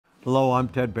Hello, I'm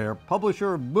Ted Baer,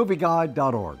 publisher of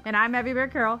Movieguide.org. And I'm Evie Bear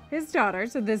Carroll, his daughter,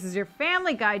 so this is your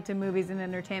family guide to movies and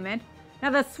entertainment.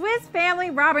 Now, The Swiss Family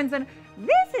Robinson,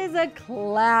 this is a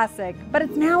classic, but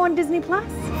it's now on Disney+.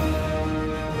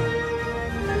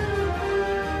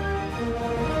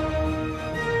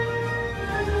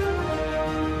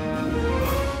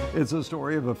 It's a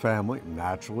story of a family,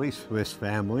 naturally, Swiss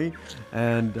family,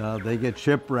 and they get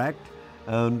shipwrecked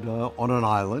and on an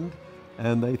island,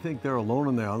 and they think they're alone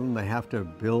on the island. They have to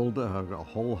build a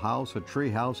whole house, a tree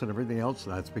house, and everything else.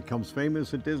 That becomes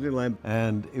famous at Disneyland,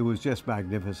 and it was just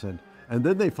magnificent. And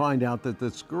then they find out that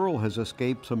this girl has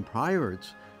escaped some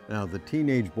pirates. Now, the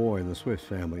teenage boy in the Swiss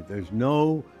family, there's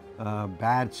no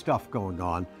bad stuff going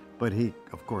on, but he,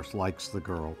 of course, likes the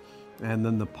girl. And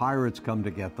then the pirates come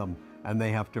to get them, and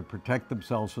they have to protect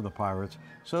themselves from the pirates.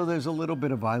 So there's a little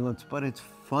bit of violence, but it's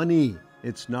funny.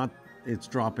 It's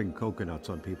dropping coconuts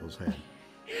on people's head.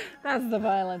 That's the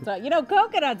violence. You know,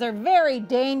 coconuts are very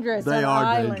dangerous on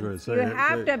islands. Dangerous. You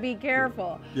have to be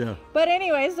careful. Yeah. But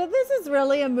anyway, so this is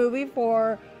really a movie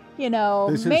for, you know,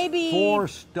 this maybe... is 4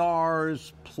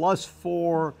 stars,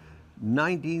 +4,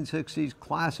 1960s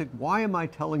classic. Why am I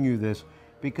telling you this?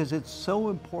 Because it's so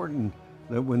important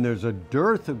that when there's a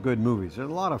dearth of good movies, there's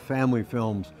a lot of family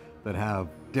films that have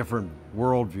different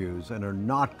worldviews and are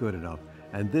not good enough,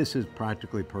 and this is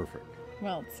practically perfect.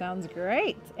 Well, it sounds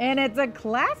great. And it's a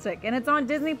classic, and it's on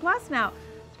Disney Plus now.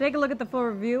 Take a look at the full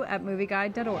review at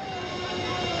movieguide.org.